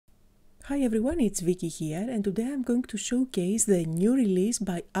Hi everyone, it's Vicky here, and today I'm going to showcase the new release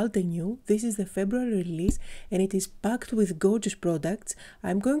by Altenew. This is the February release and it is packed with gorgeous products.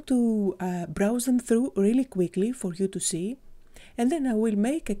 I'm going to browse them through really quickly for you to see, and then I will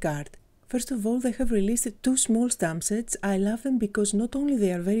make a card. First of all, they have released two small stamp sets. I love them because not only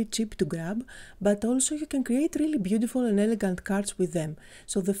they are very cheap to grab, but also you can create really beautiful and elegant cards with them.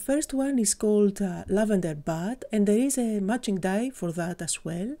 So the first one is called Lavender Bud, and there is a matching die for that as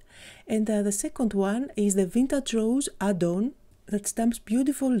well. And the second one is the Vintage Rose add-on that stamps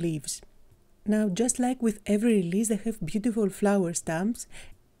beautiful leaves. Now, just like with every release, they have beautiful flower stamps.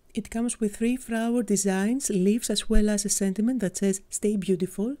 It comes with 3 flower designs, leaves, as well as a sentiment that says "Stay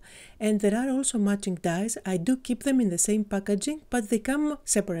beautiful." And there are also matching dies. I do keep them in the same packaging, but they come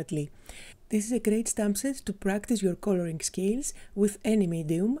separately. This is a great stamp set to practice your coloring skills with any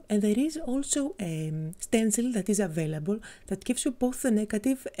medium, and there is also a stencil that is available that gives you both the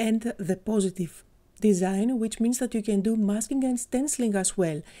negative and the positive design, which means that you can do masking and stenciling as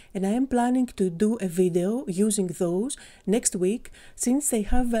well. And I am planning to do a video using those next week, since they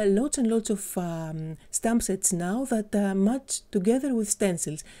have lots and lots of stamp sets now that match together with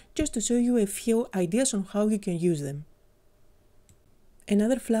stencils, just to show you a few ideas on how you can use them.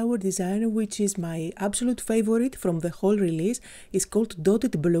 Another flower design, which is my absolute favorite from the whole release, is called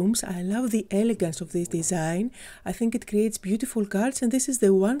Dotted Blooms. I love the elegance of this design. I think it creates beautiful cards, and this is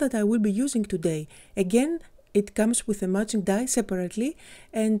the one that I will be using today. Again, it comes with a matching die separately,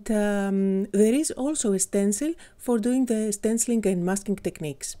 and there is also a stencil for doing the stenciling and masking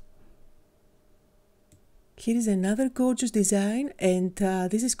techniques. Here is another gorgeous design, and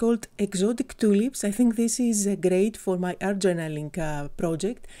this is called Exotic Tulips. I think this is great for my art journaling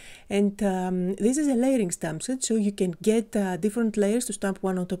project. And this is a layering stamp set, so you can get different layers to stamp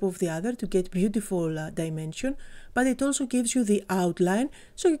one on top of the other to get beautiful dimension. But it also gives you the outline,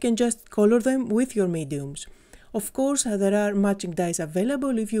 so you can just color them with your mediums. Of course, there are matching dies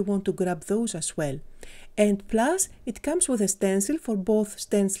available if you want to grab those as well. And plus, it comes with a stencil for both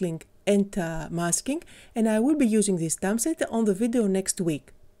stenciling and masking, and I will be using this stamp set on the video next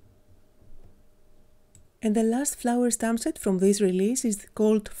week. And the last flower stamp set from this release is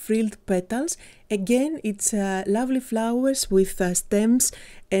called Frilled Petals. Again, it's lovely flowers with stems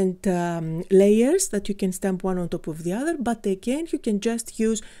and layers that you can stamp one on top of the other, but again, you can just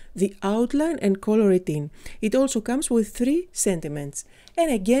use the outline and color it in. It also comes with 3 sentiments.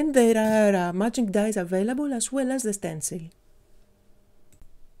 And again, there are matching dies available as well as the stencil.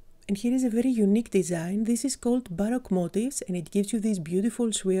 And here is a very unique design. This is called Baroque Motifs, and it gives you these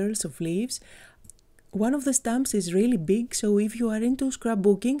beautiful swirls of leaves. One of the stamps is really big, so if you are into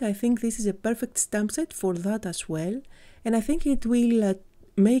scrapbooking, I think this is a perfect stamp set for that as well. And I think it will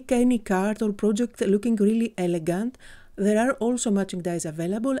make any card or project looking really elegant. There are also matching dies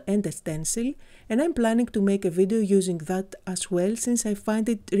available and a stencil, and I'm planning to make a video using that as well, since I find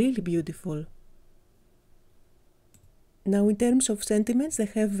it really beautiful. Now, in terms of sentiments, they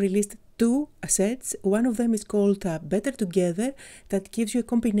have released 2 sets. One of them is called Better Together, that gives you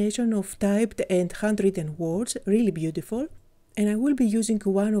a combination of typed and handwritten words, really beautiful. And I will be using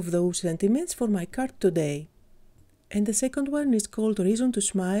one of those sentiments for my card today. And the second one is called Reason to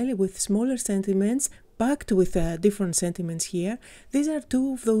Smile, with smaller sentiments packed with different sentiments here. These are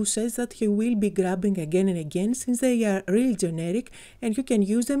 2 of those sets that you will be grabbing again and again, since they are really generic and you can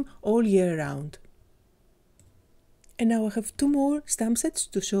use them all year round. And now I have 2 more stamp sets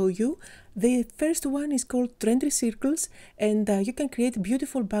to show you. The first one is called Trendy Circles, and you can create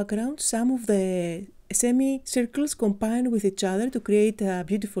beautiful backgrounds. Some of the semi-circles combine with each other to create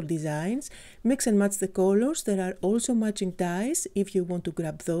beautiful designs. Mix and match the colors. There are also matching dies if you want to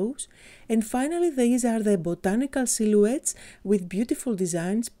grab those. And finally, these are the botanical silhouettes with beautiful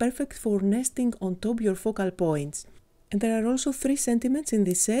designs, perfect for nesting on top your focal points. And there are also 3 sentiments in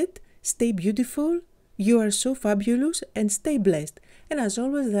this set: Stay beautiful, You are so fabulous, and stay blessed. And as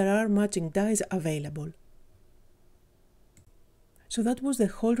always, there are matching dies available. So that was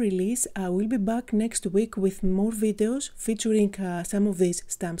the whole release. I will be back next week with more videos featuring some of these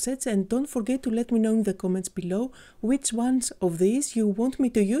stamp sets, and don't forget to let me know in the comments below which ones of these you want me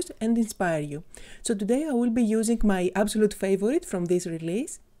to use and inspire you. So today I will be using my absolute favorite from this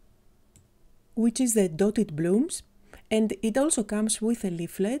release, which is the Dotted Blooms, and it also comes with a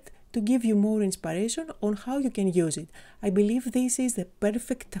leaflet to give you more inspiration on how you can use it. I believe this is the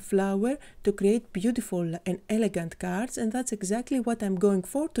perfect flower to create beautiful and elegant cards, and that's exactly what I'm going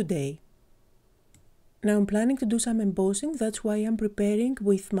for today. Now I'm planning to do some embossing, that's why I'm preparing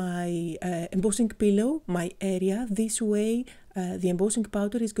with my embossing pillow, my area. This way the embossing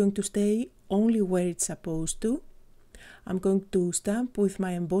powder is going to stay only where it's supposed to. I'm going to stamp with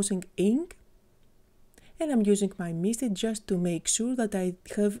my embossing ink, and I'm using my MISTI just to make sure that I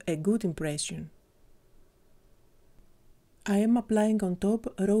have a good impression. I am applying on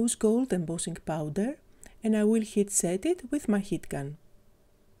top rose gold embossing powder, and I will heat set it with my heat gun.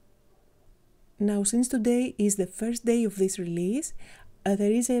 Now, since today is the first day of this release,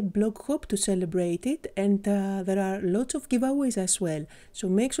 there is a blog hop to celebrate it, and there are lots of giveaways as well. So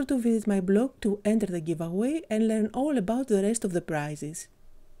make sure to visit my blog to enter the giveaway and learn all about the rest of the prizes.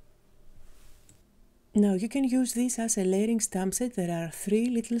 Now you can use this as a layering stamp set. There are 3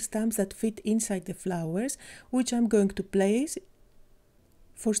 little stamps that fit inside the flowers, which I'm going to place.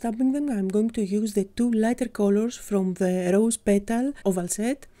 For stamping them, I'm going to use the 2 lighter colors from the rose petal oval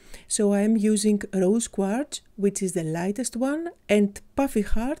set. So I am using Rose Quartz, which is the lightest one, and Puffy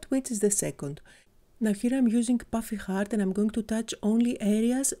Heart, which is the second. Now here I'm using Puffy Heart, and I'm going to touch only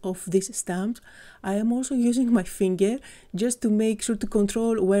areas of these stamps. I am also using my finger just to make sure to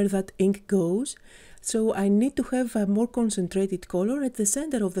control where that ink goes. So I need to have a more concentrated color at the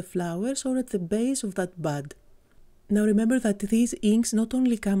center of the flowers or at the base of that bud. Now remember that these inks not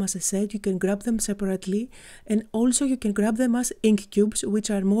only come as a set, you can grab them separately, and also you can grab them as ink cubes,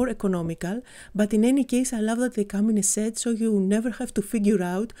 which are more economical, but in any case I love that they come in a set, so you never have to figure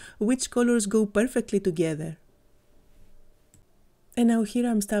out which colors go perfectly together. And now here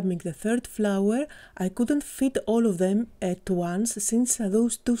I'm stamping the 3rd flower. I couldn't fit all of them at once since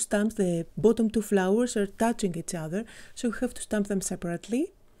those 2 stamps, the bottom 2 flowers, are touching each other, so you have to stamp them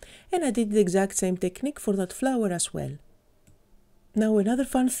separately. And I did the exact same technique for that flower as well. Now another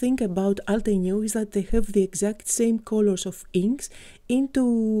fun thing about Altenew is that they have the exact same colors of inks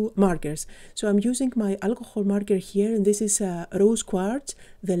into markers. So I'm using my alcohol marker here, and this is Rose Quartz,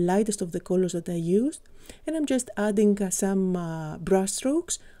 the lightest of the colors that I used. And I'm just adding some brush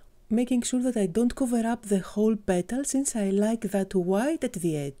strokes, making sure that I don't cover up the whole petal since I like that white at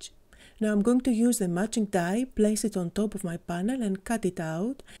the edge. Now I'm going to use the matching die, place it on top of my panel and cut it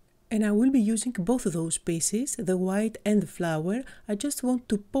out. And I will be using both of those pieces, the white and the flower. I just want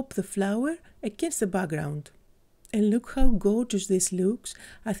to pop the flower against the background. And look how gorgeous this looks.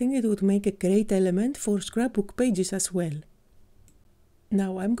 I think it would make a great element for scrapbook pages as well.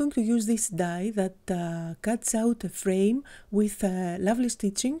 Now I'm going to use this die that cuts out a frame with lovely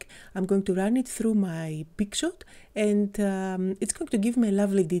stitching. I'm going to run it through my Big Shot, and it's going to give me a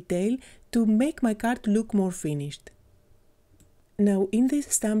lovely detail to make my card look more finished. Now in this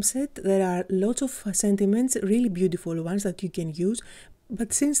stamp set there are lots of sentiments, really beautiful ones that you can use.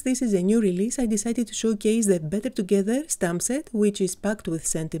 But since this is a new release, I decided to showcase the Better Together stamp set, which is packed with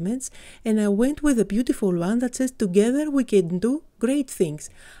sentiments, and I went with a beautiful one that says together we can do great things.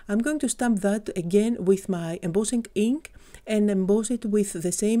 I'm going to stamp that again with my embossing ink and emboss it with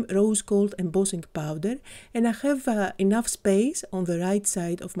the same rose gold embossing powder, and I have enough space on the right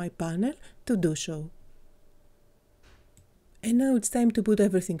side of my panel to do so. And now it's time to put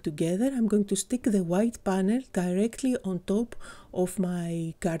everything together. I'm going to stick the white panel directly on top of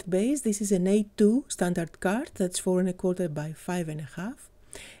my card base. This is an A2 standard card, that's 4 1/4 by 5 1/2.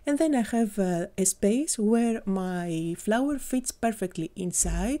 And then I have a space where my flower fits perfectly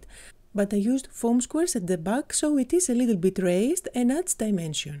inside, but I used foam squares at the back so it is a little bit raised and adds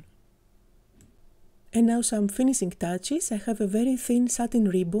dimension. And now some finishing touches. I have a very thin satin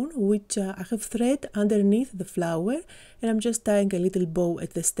ribbon which I have thread underneath the flower, and I'm just tying a little bow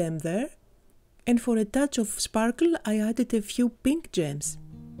at the stem there. And for a touch of sparkle I added a few pink gems.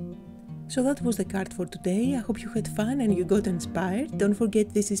 So that was the card for today. I hope you had fun and you got inspired. Don't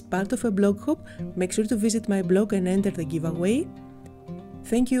forget this is part of a blog hop. Make sure to visit my blog and enter the giveaway.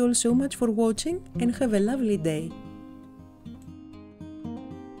 Thank you all so much for watching and have a lovely day.